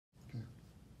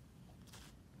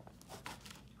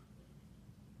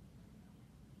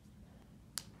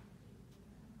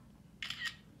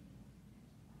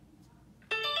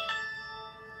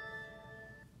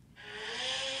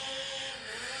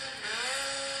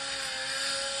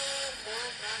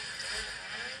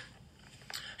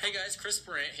guys, Chris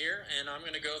Brandt here, and I'm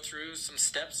going to go through some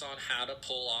steps on how to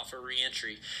pull off a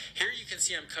reentry. Here you can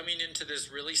see I'm coming into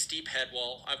this really steep head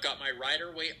wall. I've got my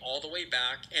rider weight all the way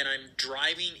back, and I'm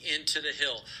driving into the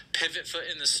hill. Pivot foot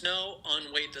in the snow,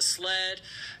 unweight the sled,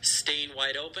 staying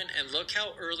wide open, and look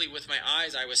how early with my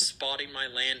eyes I was spotting my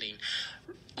landing.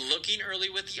 Looking early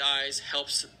with the eyes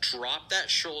helps drop that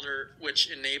shoulder, which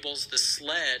enables the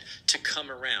sled to come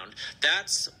around.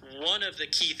 That's one of the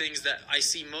key things that I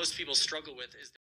see most people struggle with is